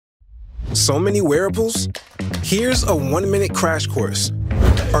so many wearables? Here's a 1-minute crash course.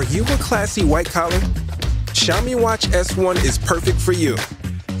 Are you a classy white collar? Xiaomi Watch S1 is perfect for you.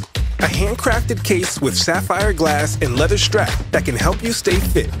 A handcrafted case with sapphire glass and leather strap that can help you stay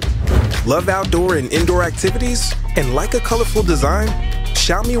fit. Love outdoor and indoor activities? And like a colorful design?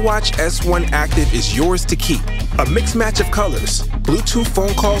 Xiaomi Watch S1 Active is yours to keep. A mixed match of colors, Bluetooth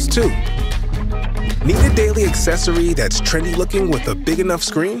phone calls too. Need a daily accessory that's trendy looking with a big enough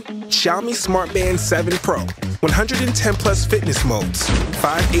screen? Xiaomi Smart Band 7 Pro. 110 plus fitness modes.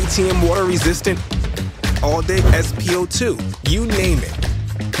 5 ATM water resistant. All day SPO2. You name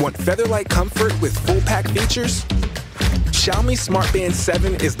it. Want feather-light comfort with full pack features? Xiaomi Smart Band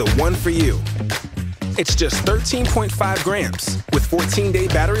 7 is the one for you. It's just 13.5 grams with 14-day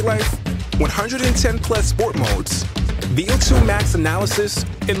battery life, 110 plus sport modes, VO2 max analysis,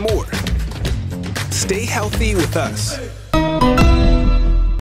 and more. Stay healthy with us.